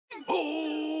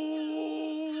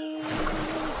Oh!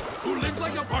 Who lives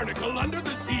like a barnacle under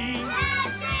the sea?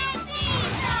 Patrick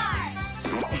Caesar!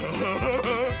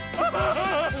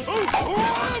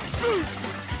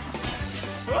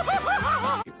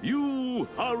 You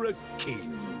are a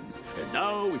king. And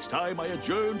now it's time I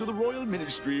adjourn to the royal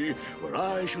ministry, where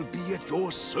I shall be at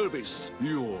your service,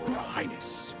 your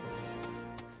highness.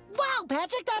 Wow,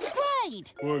 Patrick, that's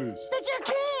great! What is? That's your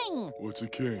king! What's a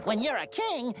king? When you're a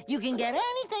king, you can get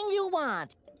anything you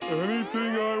want.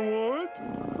 Anything I want?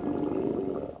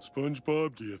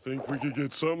 SpongeBob, do you think we could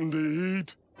get something to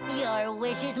eat? Your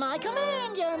wish is my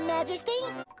command, Your Majesty.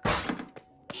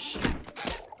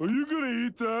 Are you gonna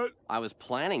eat that? I was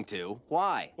planning to.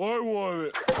 Why? I want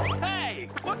it. Hey!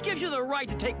 What gives you the right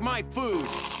to take my food?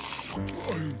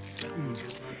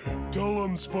 Tell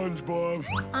him, SpongeBob.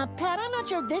 Pat, I'm not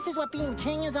sure this is what being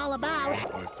king is all about.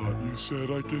 I thought you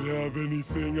said I could have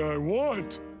anything I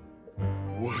want.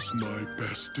 Was my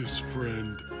bestest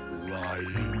friend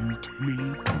lying to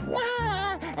me?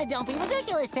 Don't be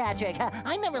ridiculous, Patrick.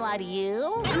 I never lie to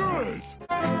you. Good!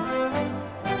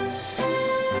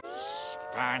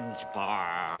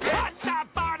 SpongeBob. What the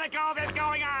barnacles is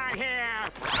going on here?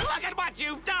 Look at what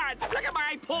you've done! Look at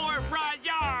my poor front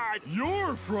yard!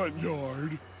 Your front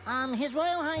yard? His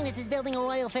Royal Highness is building a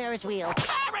royal Ferris wheel.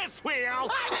 Ferris wheel?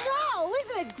 I know!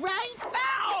 Isn't it great?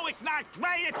 No, it's not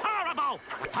great, it's horrible!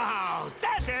 Oh,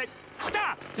 that's it!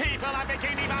 Stop! People of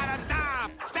Bikini Bottom,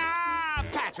 stop! Stop!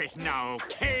 Patrick's no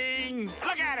king!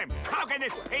 Look at him! How can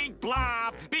this pink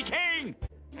blob be king?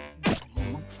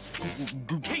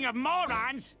 King of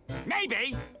morons?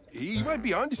 Maybe. He might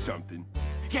be onto something.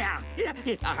 Yeah.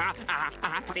 See.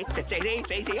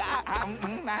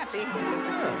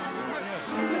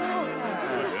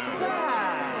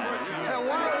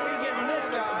 Why are we giving this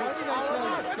guy all of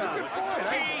our stuff?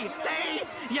 See?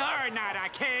 You're not a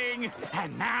king,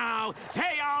 and now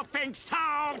they all think so.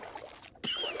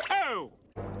 Oh.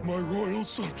 My royal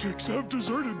subjects have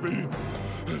deserted me,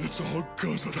 and it's all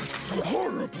because of that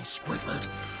horrible Squidward.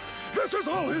 This is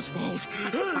all his fault.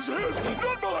 His,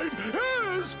 not mine,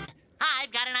 his!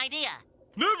 I've got an idea.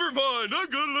 Never mind, I've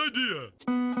got an idea.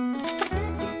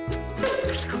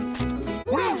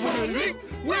 We're waiting!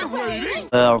 We're waiting!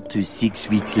 4 to 6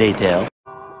 weeks later.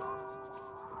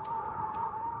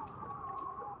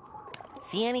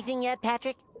 See anything yet,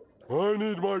 Patrick? I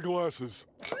need my glasses.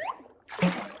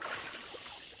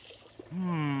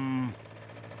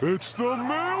 It's the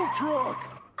mail truck!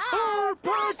 Our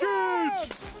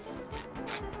package!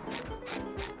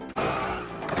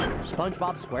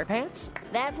 SpongeBob SquarePants?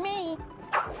 That's me.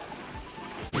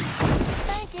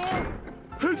 Thank you.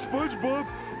 Hey, SpongeBob,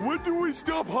 when do we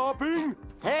stop hopping?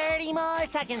 30 more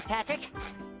seconds, Patrick.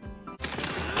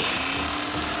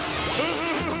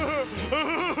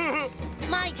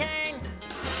 My turn.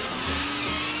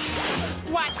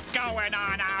 What's going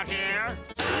on out here?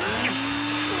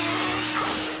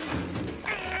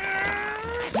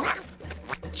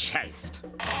 Chafed.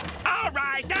 All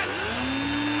right, that's...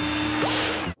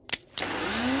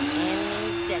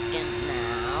 Any second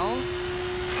now.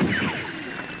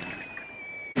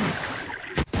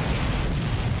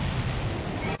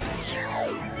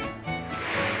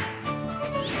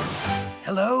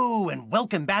 Hello, and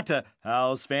welcome back to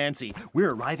House Fancy.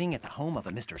 We're arriving at the home of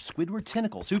a Mr. Squidward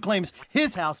Tentacles, who claims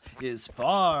his house is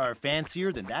far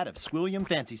fancier than that of Squilliam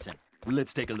Fancyson.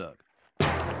 Let's take a look.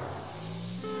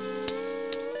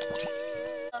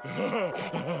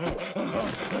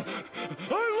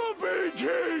 I love being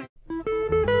king!